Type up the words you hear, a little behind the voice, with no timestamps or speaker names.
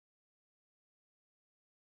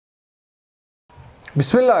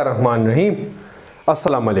Bismillahirrahmanirrahim.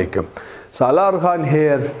 Assalamu alaikum. Salaar Khan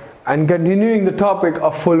here and continuing the topic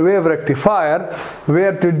of full wave rectifier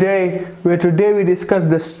where today we discuss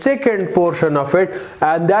the second portion of it,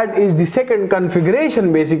 and that is the second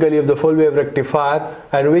configuration basically of the full wave rectifier,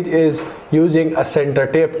 and which is using a center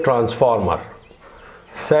tape transformer.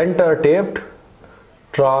 Center taped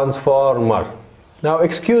transformer. Now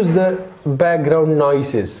excuse the background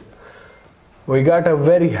noises. We got a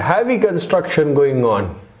very heavy construction going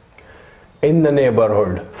on in the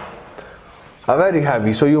neighborhood, a very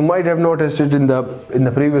heavy. So you might have noticed it in the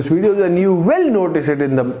previous videos, and you will notice it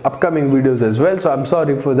in the upcoming videos as well. So I'm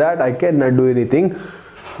sorry for that. I cannot do anything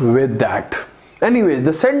with that. Anyways,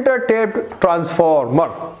 the center taped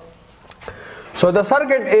transformer. So the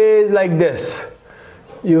circuit is like this.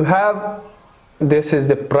 You have, this is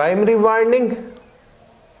the primary winding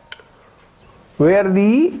where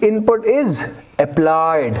the input is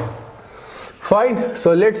applied. Fine.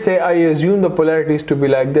 So let's say I assume the polarities to be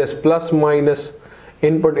like this. Plus minus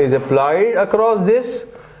input is applied across this,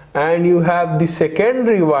 and you have the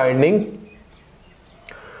secondary winding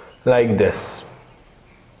like this.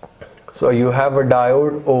 So you have a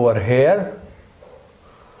diode over here.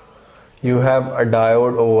 You have a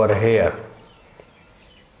diode over here.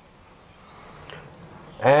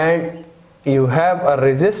 And you have a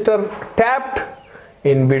resistor tapped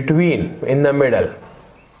in between, in the middle.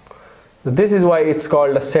 This is why it's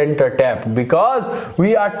called a center tap, because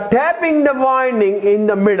we are tapping the winding in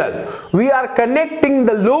the middle. We are connecting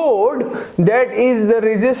the load, that is the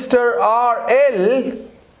resistor RL,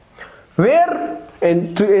 where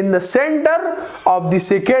in the center of the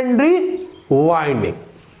secondary winding.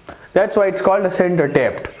 That's why it's called a center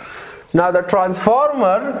tapped. Now the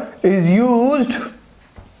transformer is used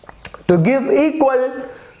to give equal,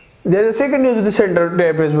 there is a second use of the center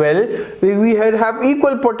tap as well. We have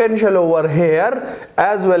equal potential over here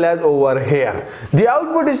as well as over here. The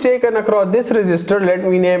output is taken across this resistor. Let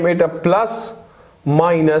me name it a plus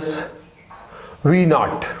minus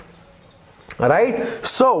V0. Alright,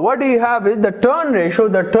 so what do you have is the turn ratio.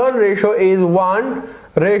 The turn ratio is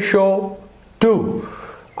 1:2.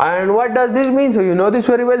 And what does this mean? So you know this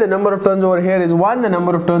very well. The number of turns over here is 1. The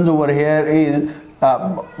number of turns over here is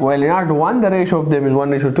well, not 1, the ratio of them is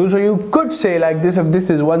 1:2. So you could say like this, if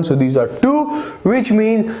this is 1, so these are 2, which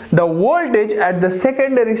means the voltage at the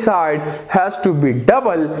secondary side has to be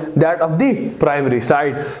double that of the primary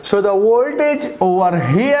side. So the voltage over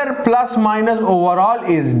here plus minus overall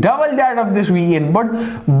is double that of this V input,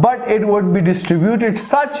 but it would be distributed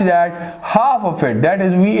such that half of it, that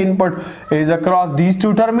is V input, is across these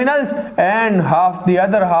two terminals, and the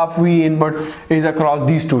other half V input is across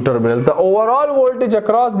these two terminals. The overall voltage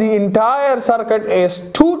across the entire circuit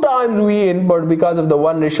is 2 times V input because of the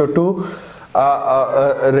 1:2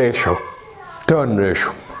 ratio, turn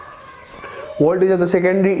ratio. Voltage of the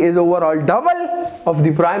secondary is overall double of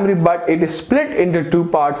the primary, but it is split into 2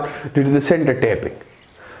 parts due to the center tapping.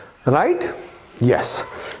 Right? Yes.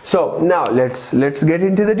 So now let's get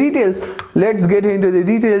into the details. Let's get into the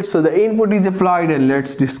details. So the input is applied, and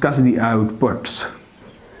let's discuss the outputs.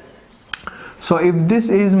 So if this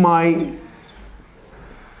is my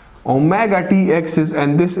omega t axis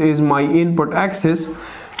and this is my input axis,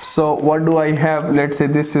 so what do I have? Let's say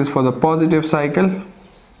this is for the positive cycle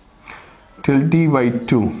till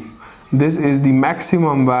t/2. This is the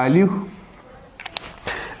maximum value,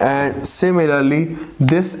 and similarly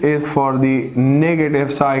this is for the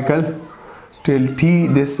negative cycle till t.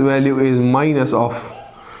 This value is minus of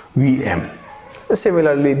Vm.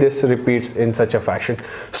 Similarly this repeats in such a fashion.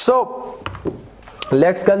 So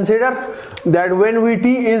let's consider that when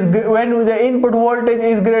the input voltage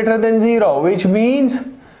is greater than 0, which means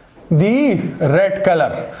the red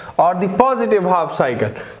color or the positive half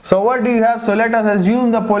cycle. So what do you have? So let us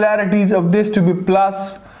assume the polarities of this to be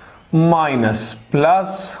plus minus,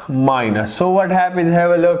 plus minus. So what happens?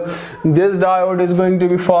 Have a look. This diode is going to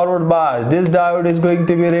be forward biased. This diode is going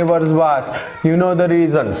to be reverse biased. You know the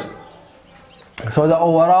reasons. So the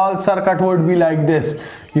overall circuit would be like this.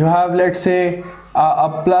 You have, let's say, a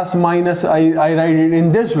plus minus. I write it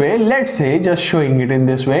in this way. Let's say, just showing it in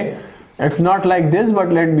this way. It's not like this, but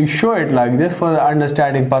let me show it like this for the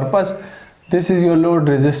understanding purpose. This is your load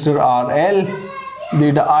resistor RL.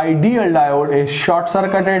 The ideal diode is short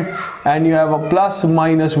circuited, and you have a plus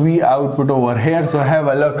minus V output over here. So have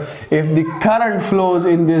a look. If the current flows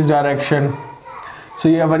in this direction, so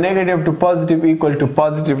you have a negative to positive equal to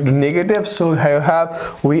positive to negative. So you have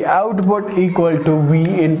V output equal to V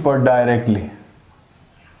input directly.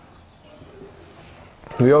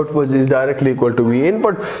 V output is directly equal to V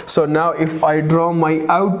input. So now if I draw my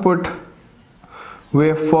output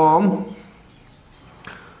waveform,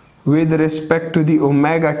 with respect to the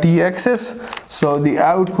omega t axis. So the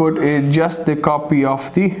output is just the copy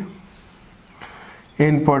of the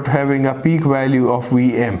input having a peak value of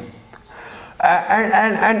Vm.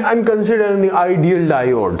 And I'm considering the ideal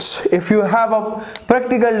diodes. If you have a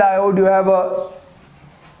practical diode, you have a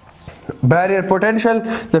barrier potential,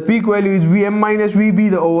 the peak value is Vm minus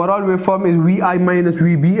Vb, the overall waveform is Vi minus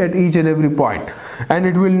Vb at each and every point, and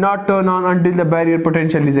it will not turn on until the barrier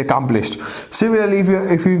potential is accomplished. Similarly,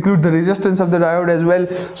 if you include the resistance of the diode as well,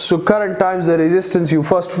 so current times the resistance, you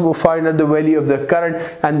first find out the value of the current,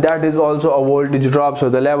 and that is also a voltage drop, so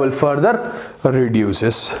the level further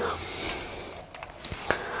reduces.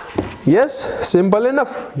 Yes, simple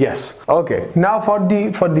enough. Yes. Okay, now for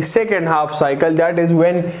the second half cycle, that is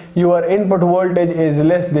when your input voltage is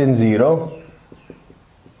less than 0.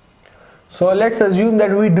 So let's assume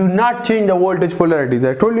that we do not change the voltage polarities.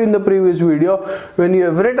 I told you in the previous video, when you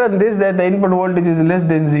have written this, that the input voltage is less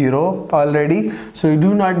than 0 already, so you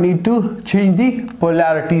do not need to change the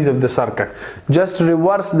polarities of the circuit. Just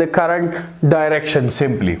reverse the current direction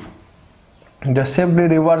simply. Just simply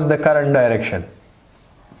reverse the current direction.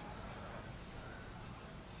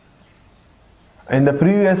 In the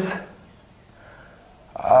previous,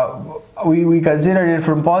 we considered it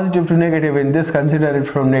from positive to negative. In this, consider it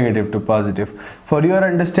from negative to positive. For your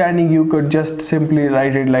understanding, you could just simply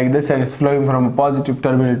write it like this, and it's flowing from a positive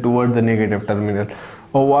terminal toward the negative terminal.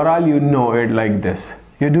 Overall, you know it like this.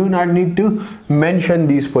 You do not need to mention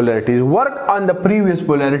these polarities. Work on the previous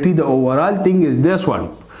polarity. The overall thing is this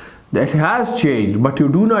one. That has changed, but you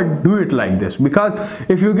do not do it like this, because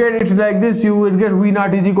if you get it like this, you will get V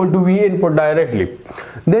naught is equal to V input directly.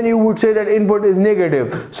 Then you would say that input is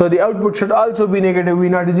negative, so the output should also be negative. V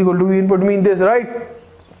naught is equal to V input mean this, right?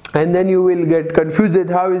 And then you will get confused that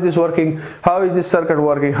how is this working, how is this circuit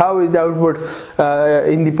working, how is the output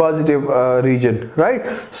in the positive region, right?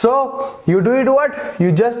 So you do it what?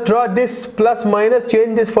 You just draw this plus minus,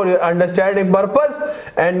 change this for your understanding purpose,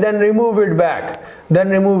 and then remove it back. Then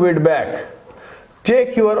remove it back.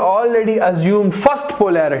 Take your already assumed first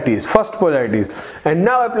polarities, and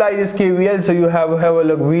now apply this KVL. So you have a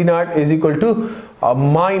look. V naught is equal to a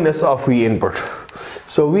minus of V input.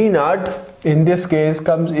 So V naught in this case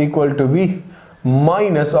comes equal to V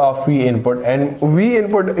minus of V input, and V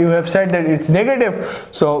input, you have said that it's negative,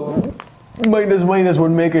 so minus minus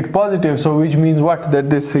would make it positive. So which means what? That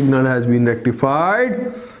this signal has been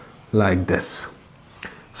rectified like this.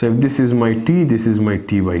 So if this is my T, this is my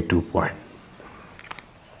T by 2 point.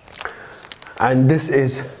 And this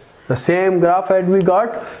is the same graph that we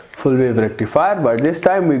got, full wave rectifier, but this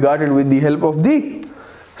time we got it with the help of the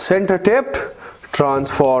center tapped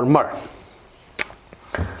transformer.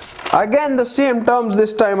 Again the same terms,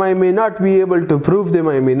 this time I may not be able to prove them,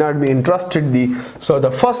 I may not be interested. So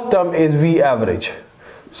the first term is V average.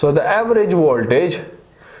 So the average voltage,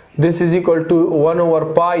 this is equal to 1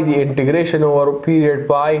 over pi, the integration over period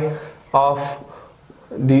pi of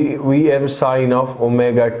the Vm sine of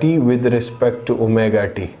omega t with respect to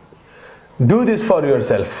omega t. Do this for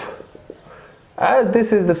yourself, as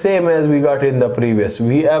this is the same as we got in the previous.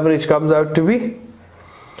 V average comes out to be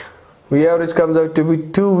 2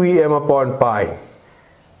 Vm upon pi.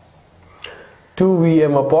 2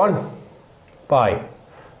 Vm upon pi.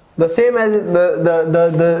 The same as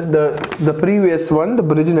the previous one, the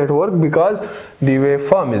bridge network, because the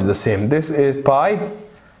waveform is the same. This is pi,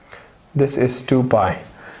 this is 2 pi.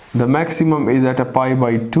 The maximum is at a pi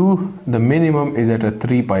by 2, the minimum is at a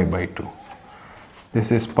 3 pi by 2.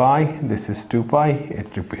 This is pi, this is 2 pi,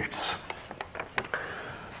 it repeats.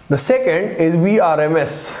 The second is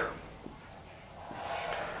VRMS.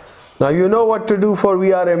 Now you know what to do for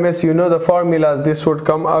VRMS, you know the formulas. This would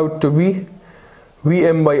come out to be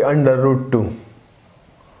Vm by under root 2.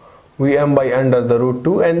 Vm by under the root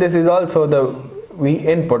 2, and this is also the V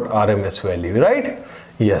input RMS value, right?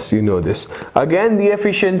 Yes, you know this. Again, the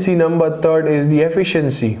efficiency number third is the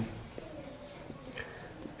efficiency.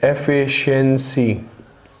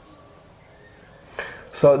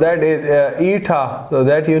 So that is eta, so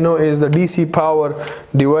that you know is the DC power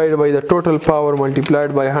divided by the total power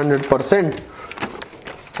multiplied by 100%.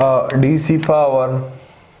 DC power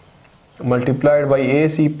multiplied by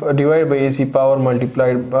AC, divided by AC power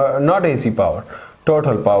multiplied by, not AC power,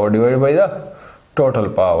 total power divided by the total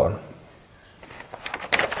power.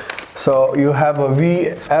 So you have a V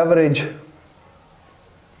average,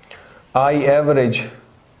 I average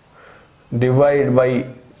divided by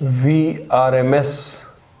V RMS,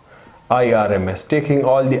 I RMS, taking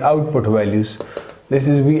all the output values. This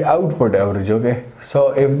is V output average, okay?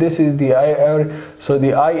 So if this is the I average, so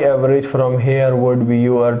the I average from here would be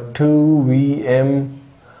your 2 Vm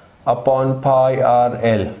upon pi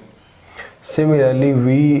RL. Similarly,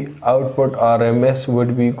 V output RMS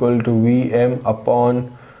would be equal to Vm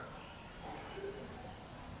upon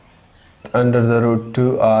under the root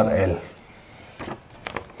 2 RL.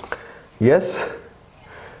 Yes,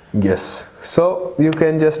 yes. So you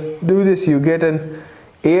can just do this. You get an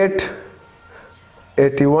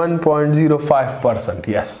 81.05%.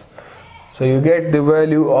 Yes. So you get the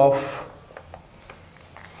value of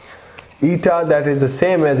eta, that is the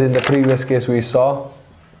same as in the previous case we saw,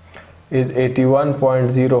 is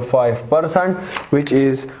 81.05%, which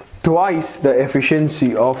is twice the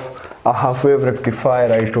efficiency of a half wave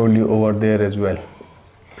rectifier I told you over there as well.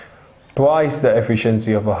 Twice the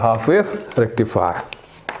efficiency of a half wave rectifier.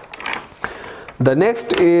 The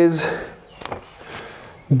next is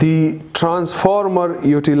the transformer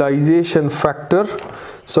utilization factor.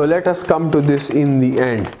 So let us come to this in the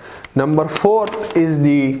end. Number 4 is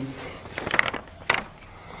the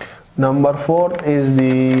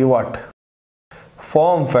what?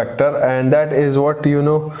 Form factor, and that is what you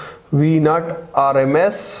know, V naught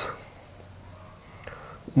RMS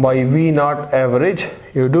by V naught average.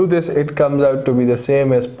 You do this, it comes out to be the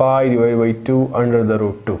same as pi divided by 2 under the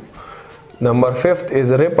root 2. Number 5th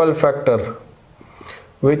is ripple factor,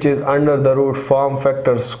 which is under the root form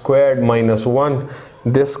factor squared minus 1.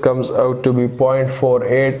 This comes out to be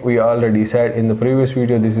 0.48. We already said in the previous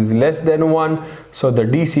video this is less than 1, so the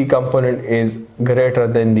DC component is greater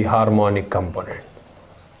than the harmonic component.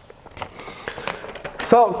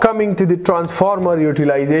 So coming to the transformer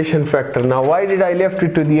utilization factor. Now why did I left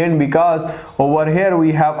it to the end? Because over here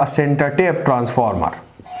we have a center tape transformer,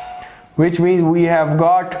 which means we have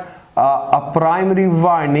got a primary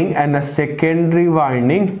winding and a secondary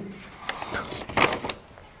winding,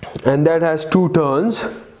 and that has 2 turns.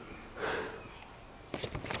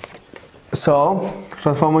 So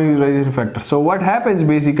transformer utilization factor. So what happens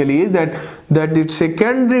basically is that the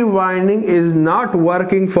secondary winding is not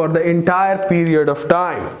working for the entire period of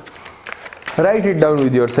time. Write it down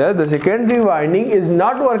with yourself. The secondary winding is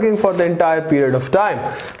not working for the entire period of time.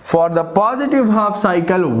 For the positive half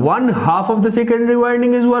cycle, one half of the secondary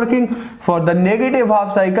winding is working. For the negative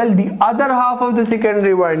half cycle, the other half of the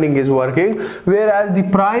secondary winding is working, whereas the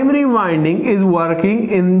primary winding is working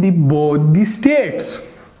in the both the states.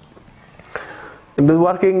 It is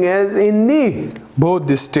working as in the both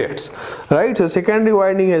the states, right? So secondary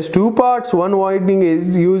winding has 2 parts. One winding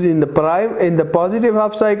is used in the positive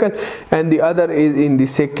half cycle, and the other is in the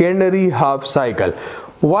secondary half cycle.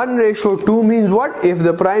 1:2 means what? If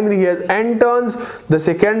the primary has n turns, the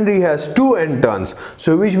secondary has 2 n turns.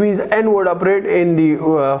 So which means n would operate in the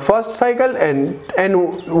first cycle and n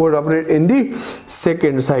would operate in the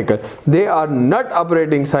second cycle. They are not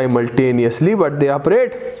operating simultaneously, but they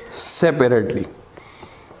operate separately.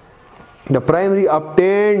 The primary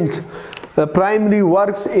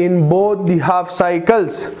works in both the half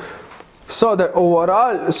cycles. So that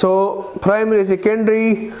overall, primary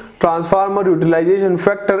secondary transformer utilization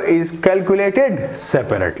factor is calculated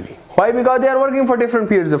separately. Why? Because they are working for different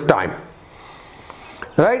periods of time,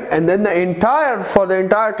 right? And then for the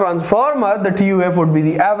entire transformer, the TUF would be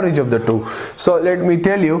the average of the two. So let me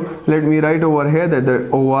write over here that the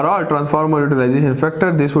overall transformer utilization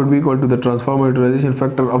factor, this would be equal to the transformer utilization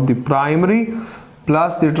factor of the primary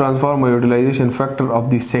plus the transformer utilization factor of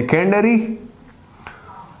the secondary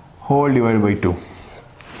whole divided by 2.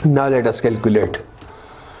 Now let us calculate.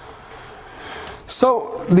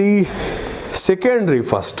 So the secondary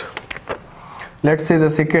first. Let's say the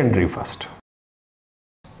secondary first.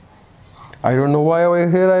 I don't know why over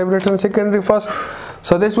here I have written secondary first.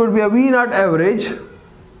 So this would be a V naught average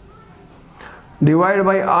divided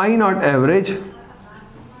by I naught average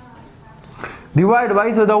divided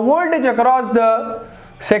by, so the voltage across the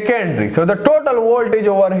secondary. So the total voltage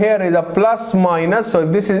over here is a plus minus. So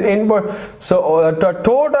if this is input, so the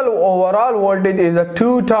total overall voltage is a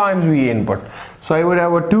 2 times V input. So I would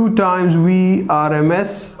have a 2 times V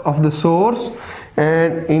RMS of the source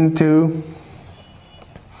and into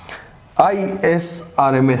IS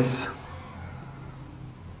RMS.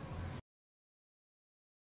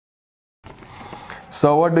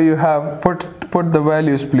 So what do you have? Put the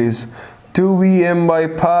values please. 2 Vm by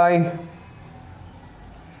pi,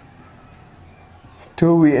 2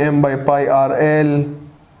 Vm by pi RL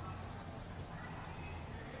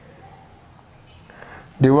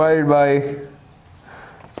divided by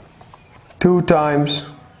 2 times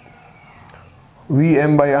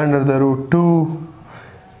Vm by under the root 2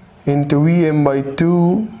 into Vm by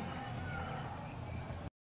 2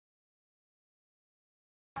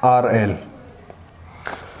 RL.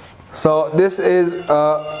 So this is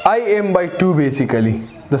Im by 2 basically.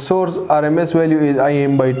 The source RMS value is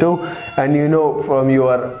Im by 2, and you know from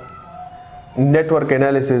your network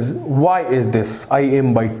analysis, why is this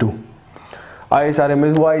IM by 2?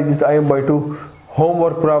 ISRMS, why is this IM by 2?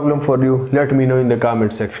 Homework problem for you, let me know in the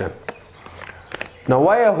comment section. Now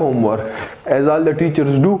why a homework? As all the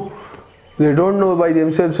teachers do, they don't know by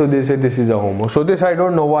themselves, so they say this is a homework. So this I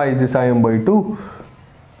don't know, why is this IM by 2?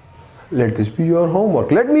 Let this be your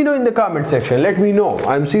homework. Let me know in the comment section, let me know,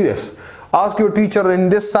 I'm serious. Ask your teacher, in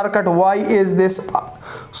this circuit, why is this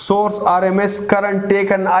source RMS current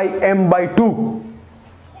taken IM by 2?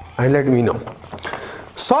 And let me know.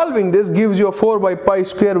 Solving this gives you a 4 by pi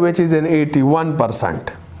square, which is an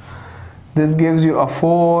 81%. This gives you a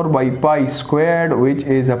 4 by pi squared, which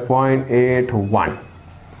is a 0.81.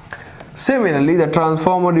 Similarly, the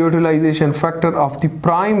transformer utilization factor of the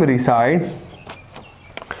primary side,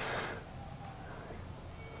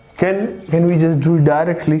 can we just do it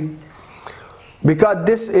directly? Because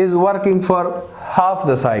this is working for half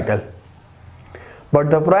the cycle, but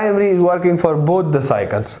the primary is working for both the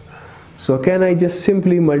cycles. So can I just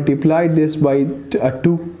simply multiply this by a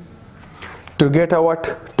 2 to get a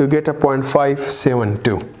what? To get a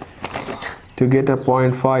 0.572. To get a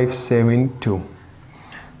 0.572.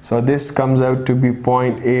 So this comes out to be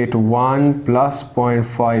 0.81 plus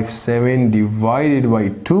 0.57 divided by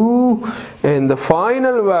 2, and the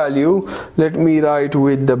final value, let me write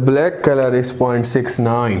with the black color, is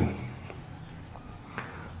 0.69.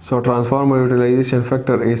 So transformer utilization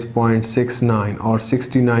factor is 0.69 or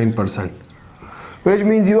 69%, which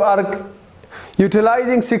means you are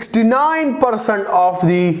utilizing 69% of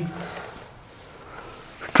the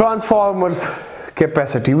transformer's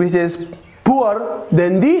capacity, which is poor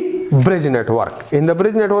than the bridge network. In the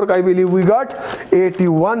bridge network, I believe we got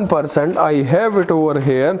 81%. I have it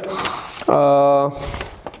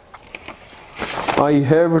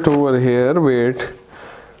over here. Wait.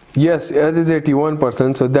 Yes, it is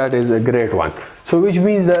 81%. So that is a great one. So which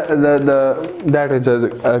means that is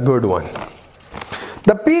a good one.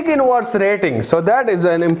 The peak inverse rating, so that is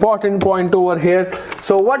an important point over here.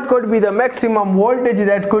 So what could be the maximum voltage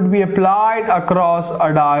that could be applied across a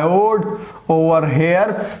diode over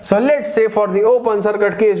here? So let's say for the open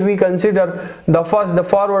circuit case, we consider the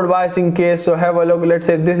forward biasing case. So have a look, let's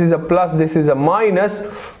say this is a plus, this is a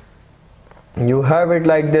minus. You have it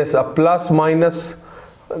like this, a plus minus,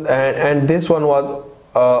 and this one was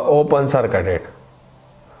open circuited.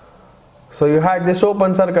 So you had this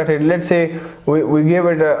open circuited, let's say we gave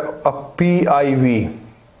it a PIV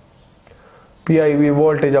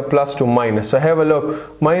voltage, a plus to minus. So have a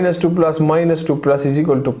look, minus to plus is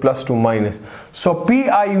equal to plus to minus. So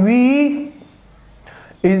PIV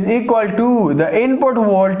is equal to the input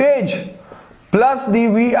voltage plus the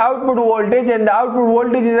V output voltage, and the output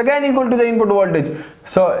voltage is again equal to the input voltage.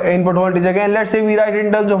 So input voltage again, let's say we write in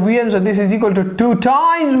terms of Vm, so this is equal to 2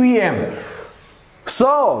 times Vm.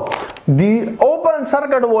 So the open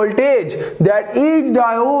circuit voltage that each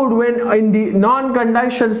diode, when in the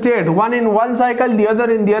non-conduction state, one in one cycle, the other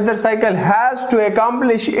in the other cycle, has to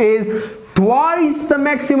accomplish is twice the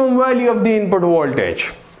maximum value of the input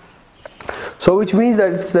voltage. So which means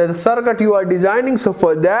that it's the circuit you are designing. So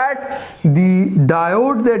for that, the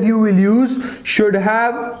diode that you will use should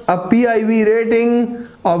have a PIV rating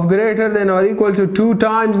of greater than or equal to 2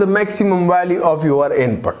 times the maximum value of your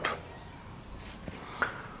input.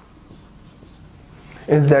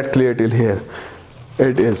 Is that clear till here?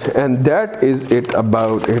 It is, and that is it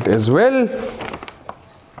about it as well.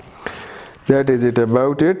 That is it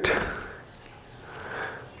about it.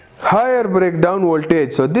 Higher breakdown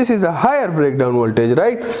voltage. So this is a higher breakdown voltage,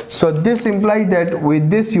 right? So this implies that with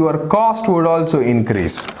this your cost would also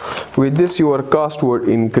increase. With this your cost would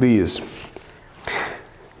increase.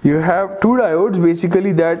 You have two diodes,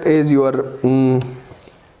 basically that is your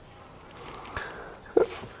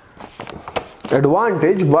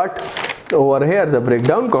advantage, but over here the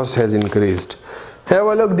breakdown cost has increased. Have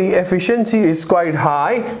a look, the efficiency is quite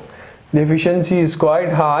high. The efficiency is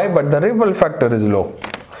quite high, but the ripple factor is low.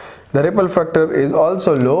 The ripple factor is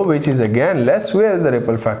also low, which is again less. Where is the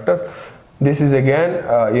ripple factor? This is again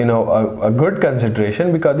a good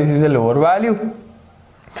consideration because this is a lower value,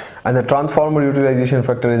 and the transformer utilization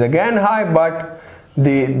factor is again high, but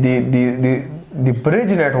the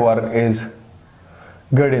bridge network is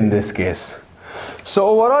good in this case. So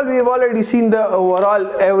overall we have already seen the overall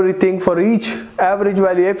everything for each: average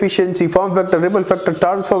value, efficiency, form factor, ripple factor,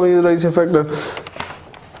 transformer utilization factor.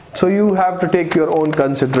 So you have to take your own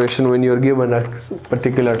consideration when you are given a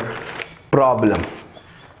particular problem.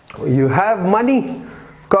 You have money,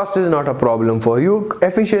 cost is not a problem for you.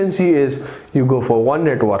 Efficiency is you go for one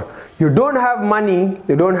network. You don't have money,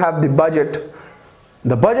 you don't have the budget,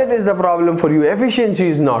 The budget is the problem for you, efficiency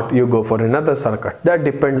is not. You go for another circuit. That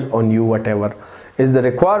depends on you, whatever is the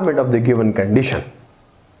requirement of the given condition.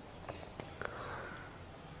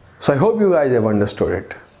 So I hope you guys have understood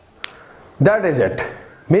it. That is it.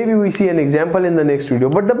 Maybe we see an example in the next video,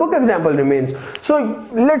 but the book example remains. So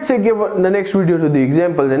let's say give the next video to the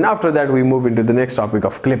examples, and after that we move into the next topic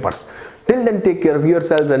of clippers. Till then, take care of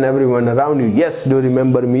yourselves and everyone around you. Yes, do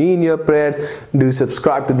remember me in your prayers. Do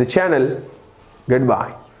subscribe to the channel.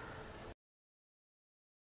 Goodbye.